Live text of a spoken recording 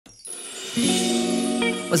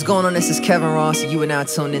What's going on? This is Kevin Ross, and you are now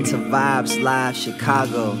tuned into Vibes Live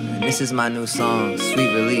Chicago. And this is my new song,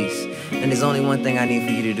 Sweet Release. And there's only one thing I need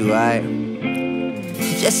for you to do, alright?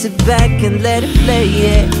 Just sit back and let it play,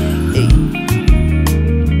 yeah. Hey.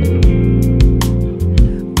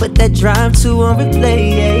 Put that drive to on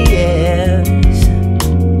replay, yeah, yeah.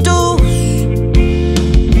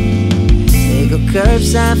 Take a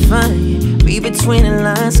curbside fun. Read between the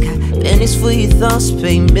lines, got pennies for your thoughts,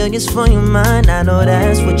 pay millions for your mind. I know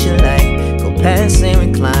that's what you like. Go past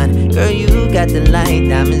and recline. Girl, you got the light,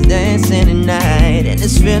 diamonds dancing at night. And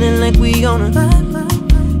it's feeling like we on a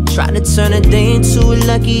try to turn a day into a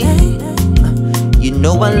lucky. You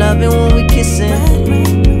know I love it when we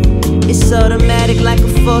kissing. It's automatic like a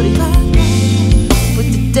 40. Put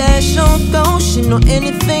the dash on ghost, you know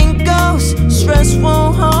anything goes. Stress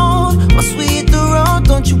won't hold. Once we hit the road,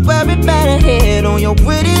 don't you worry about a head on your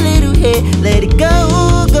pretty little head. Let it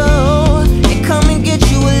go, go, and come and get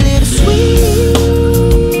you a little sweet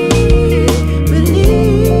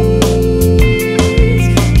release.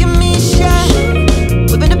 Give me a shot,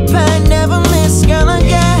 whipping the pie, never miss, girl, I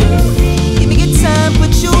got. Give me your time,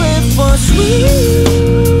 put you in for a sweet.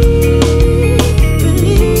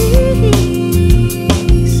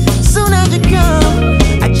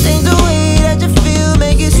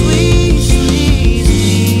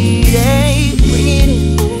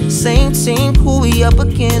 Up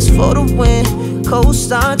against for the win.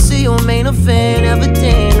 Co-star to your main event.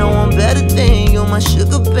 Evident, no one better than you. My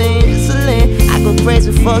sugar bean, excellent. I go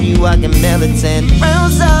crazy for you, I can mail it 10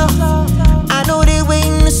 rounds out. I know they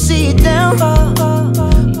waiting to see you down,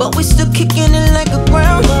 but we still kicking it like a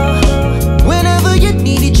ground. Whenever you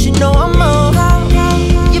need it, you know I'm on.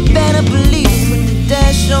 You better believe, put the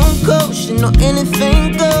dash on coach. You know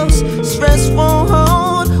anything goes. Stress won't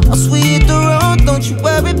hold. Once we hit the road, don't you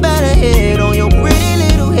worry about a head on your pretty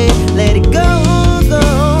little head. Let it go, go,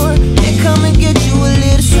 and come and get you a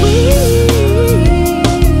little sweet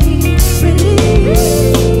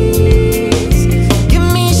release. Give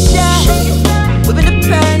me a shot, whipping the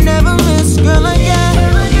pie, never miss, girl, I got.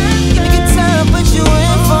 Give me your time, put you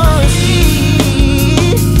in for a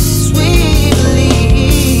sweet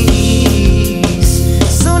release.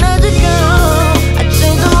 Soon as you come, I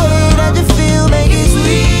change the way that you feel, make it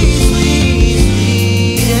sweet.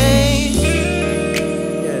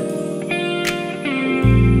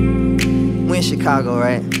 Chicago,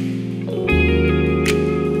 right?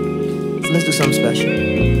 So let's do something special.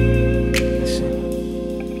 Listen.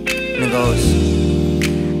 And it goes,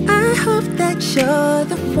 I hope that you're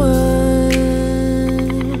the one.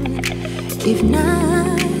 If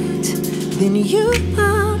not, then you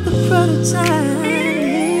are the prototype.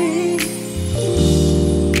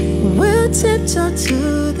 We'll tiptoe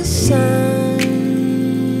to the sun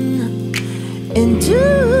and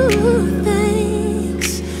do